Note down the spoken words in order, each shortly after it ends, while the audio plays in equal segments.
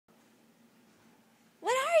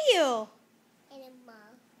you? Animal.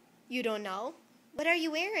 You don't know? What are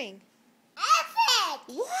you wearing?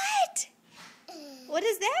 Elephant. What? What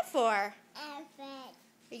is that for? Elephant.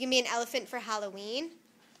 You can be an elephant for Halloween?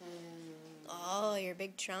 Oh, your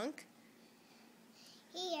big trunk?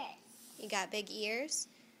 Ears. You got big ears?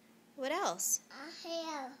 What else? A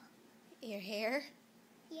hair. Your hair?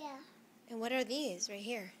 Yeah. And what are these right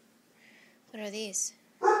here? What are these?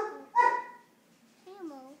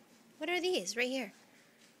 Animal. What are these right here?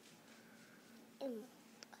 Animal.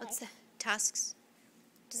 What's the tusks?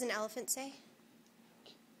 Does an elephant say?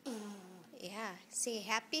 Yeah. Say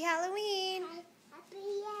Happy Halloween. Happy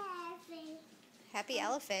elephant. Happy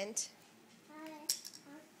elephant.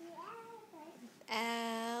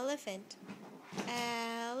 Elephant.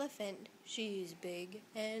 Elephant. She's big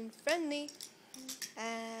and friendly.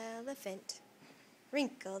 Elephant.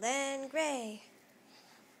 Wrinkled and gray.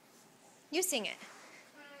 You sing it.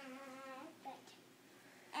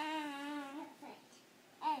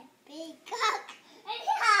 Big cock.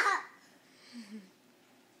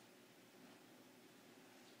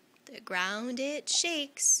 The ground it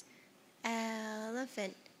shakes.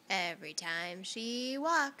 Elephant. Every time she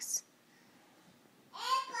walks.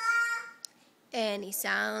 And he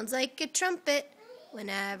sounds like a trumpet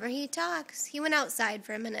whenever he talks. He went outside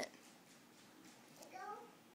for a minute.